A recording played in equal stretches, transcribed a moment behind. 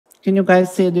Can you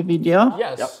guys see the video?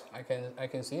 Yes, Yep. I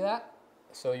can see that.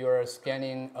 So you're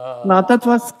scanning. No, that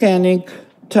was scanning,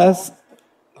 just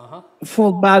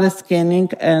full body scanning,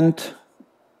 and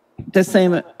the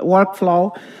same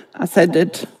workflow as I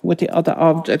did with the other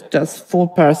object, just full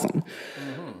person.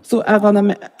 So I'm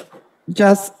gonna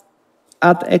just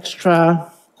add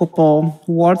extra couple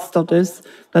words to this,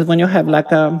 that when you have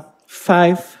like a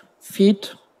 5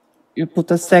 feet, you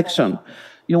put a section.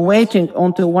 You're waiting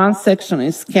until one section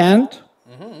is scanned.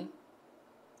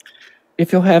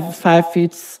 If you have 5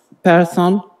 feet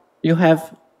person, you're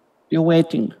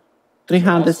waiting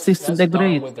 360 that's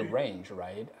degrees. done with the range,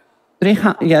 right?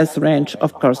 Yes, range,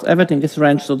 of course. Everything is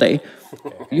range today.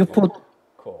 You put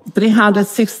Cool.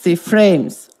 360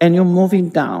 frames and you're moving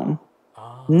down.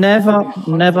 Never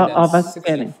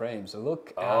overscanning. frames.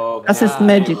 Look at Oh, That's his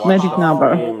magic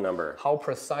number. frame number. how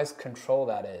precise control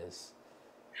that is.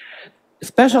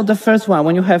 Especially the first one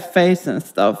when you have face and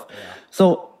stuff.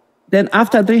 So then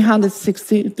after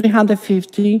 360,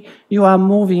 350, you are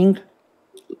moving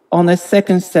on a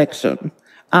second section.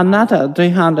 Another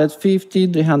 350,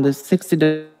 360,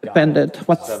 dependent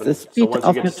what's the So speed once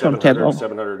of you your get to 700, turntable.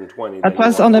 720, That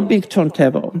was on a big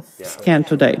turntable scan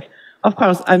today. Of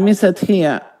course, I miss it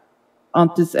here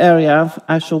on this area.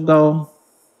 I should go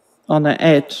on the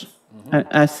edge.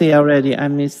 I see already I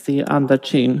missed the under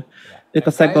chin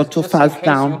because I go too Just fast in case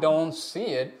down. you don't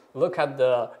see it, look at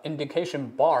the indication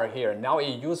bar here. Now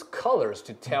it uses colors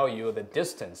to tell you the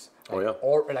distance.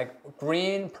 Or like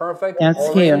green, perfect. Yes,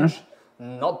 orange, here.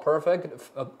 not perfect.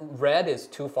 Red is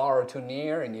too far or too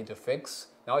near. You need to fix.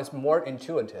 Now it's more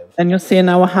intuitive. And you see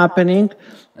now happening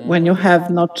when you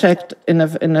have not checked in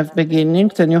the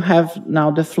beginning, then you have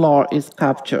now the floor is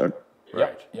captured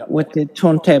with the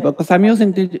turntable, because I'm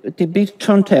using the big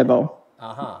turntable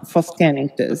for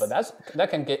scanning this. But that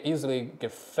can easily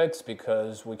get fixed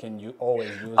because we can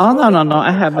always use. Oh no!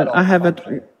 I have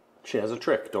it. She has a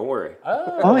trick. Don't worry.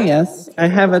 Oh yes, I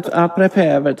have it. I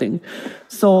prepare everything.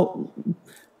 So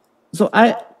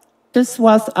this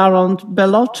was around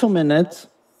below 2 minutes.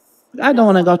 I don't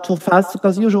want to go too fast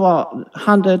because usual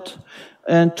 100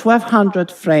 and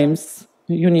 1200 frames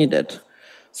you need it.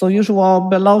 So usual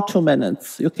below 2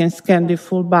 minutes you can scan the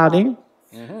full body.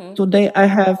 Today I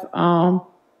have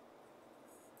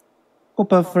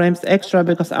couple frames extra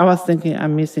because I was thinking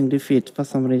I'm missing the feet for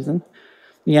some reason.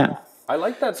 Yeah. I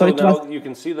like that. So now you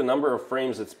can see the number of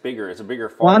frames. It's bigger. It's a bigger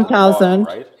font. 1,000.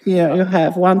 Right? Here you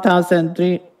have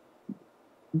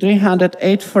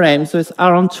 1,308 frames. So it's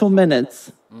around 2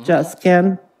 minutes. Just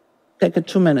scan, take it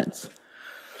 2 minutes.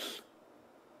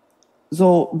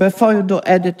 So before you do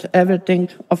edit everything,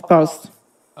 of course,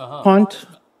 point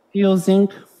using.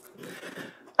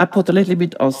 I put a little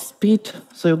bit of speed,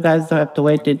 so you guys don't have to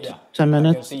wait 10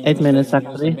 minutes, 8 minutes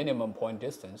actually. Minimum point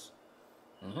distance.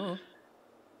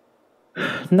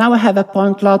 Now I have a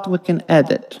point cloud we can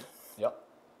edit.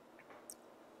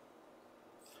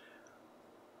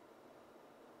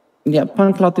 Yeah,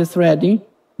 point cloud is ready.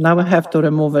 Now we have to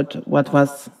remove it, what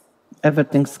was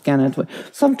everything scanned with.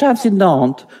 Sometimes it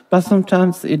don't, but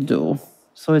sometimes it do.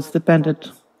 So it's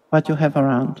dependent what you have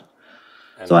around.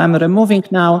 So I'm removing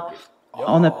now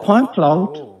on a point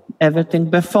cloud everything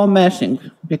before meshing,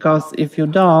 because if you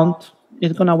don't,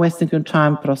 it's gonna waste your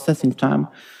time, processing time.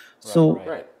 So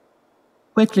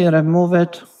quickly remove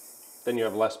it. Then you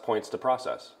have less points to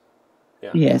process.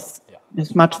 Yes,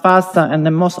 it's much faster and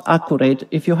the most accurate.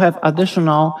 If you have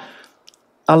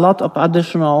a lot of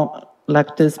additional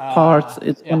like these parts,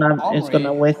 it's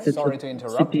gonna waste it. Sorry to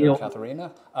interrupt you,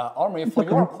 Katharina. Omri, for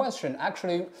your question,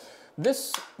 actually,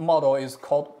 this model is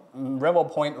called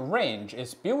Revopoint RANGE.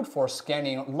 It's built for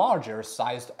scanning larger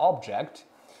sized object,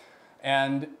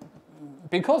 and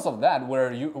because of that,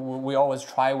 we always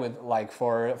try with, like,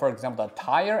 for example, the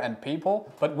tire and people.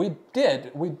 But we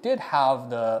did have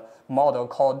the model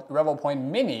called Revopoint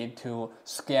Mini to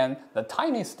scan the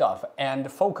tiny stuff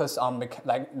and focus on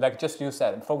like just you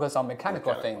said, focus on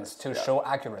mechanical things to show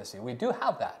accuracy. We do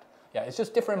have that. Yeah, it's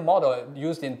just different model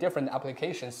used in different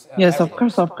applications. Yes, of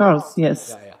course,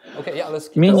 yes. Okay, let's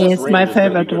keep Mini is my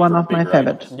favorite, one of my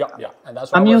favorite. And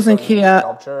that's why I'm using here,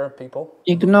 sculpture people.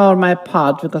 Ignore my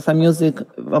part because I'm using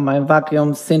my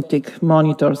vacuum Cintiq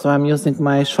monitor, so I'm using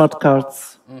my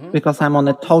shortcuts because I'm on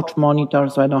a touch monitor,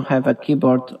 so I don't have a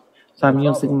keyboard. So I'm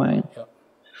using my...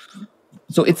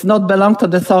 So it's not belong to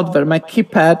the software. My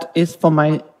keypad is for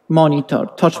my monitor,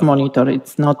 touch monitor.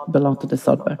 It's not belong to the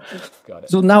software. Got it.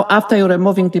 So now after you're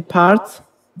removing the parts,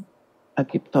 I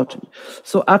keep touching.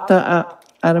 So after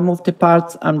I remove the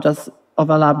parts, I'm just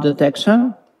overlap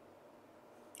detection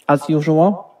as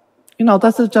usual. You know,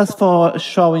 this is just for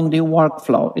showing the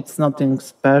workflow. It's nothing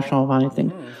special or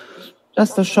anything.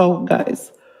 Just to show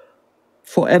guys,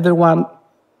 for everyone,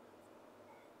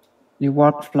 the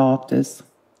workflow of this.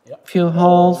 Few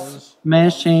holes,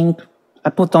 meshing. I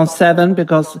put on 7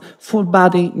 because full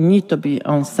body need to be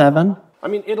on 7. I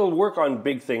mean, it'll work on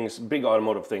big things, big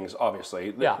automotive things,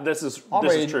 obviously. Yeah. This is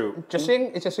true. Just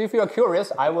if you're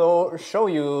curious, I will show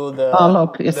you the. Oh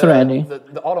look, it's ready.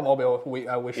 The automobile we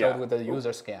showed with the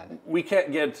user scan. We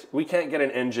can't get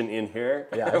an engine in here.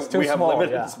 Yeah, it's too we small. have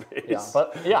limited space. Yeah,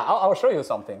 but yeah, I'll show you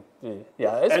something.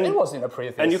 Yeah, it was in a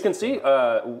previous. And you can see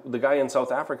the guy in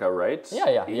South Africa, right?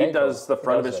 Yeah. He does the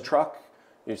front of his truck.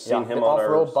 You've seen him the on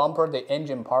off-road bumper, the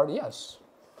engine part. Yes.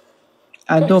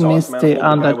 I do miss the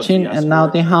under chin, and now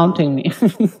they're haunting me.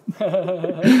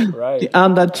 Right. The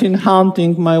under chin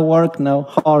haunting my work now.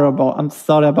 Horrible. I'm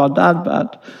sorry about that,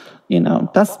 but you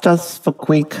know, that's just for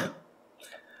quick.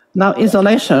 Now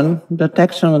isolation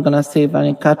detection. We're gonna see if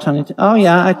I catch anything. Oh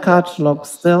yeah, I catch. Look,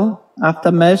 still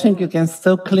after measuring, you can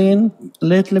still clean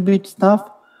little bit stuff.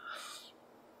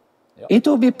 It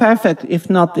will be perfect if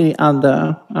not the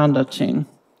under chin.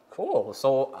 Cool.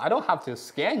 So I don't have to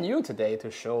scan you today to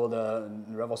show the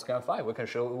Revo Scan 5. We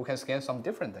can scan some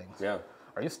different things. Yeah.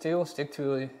 Are you still stick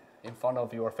to in front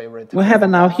of your favorite? We have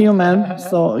now human,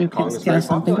 so you can scan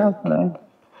something else. Right?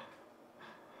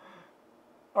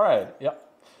 All right. Yeah.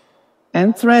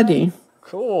 And it's ready.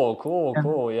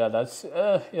 Cool. Yeah, that's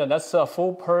a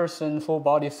full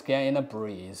body scan in a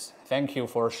breeze. Thank you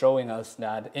for showing us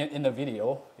that in the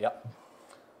video. Yeah.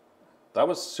 That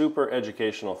was super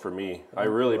educational for me. I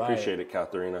really appreciate it,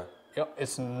 Katharina. Yeah,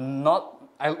 it's not.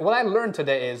 What I learned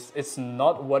today is it's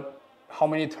not how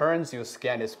many turns you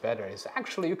scan is better. It's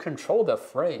actually you control the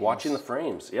frames. Watching the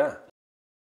frames, yeah.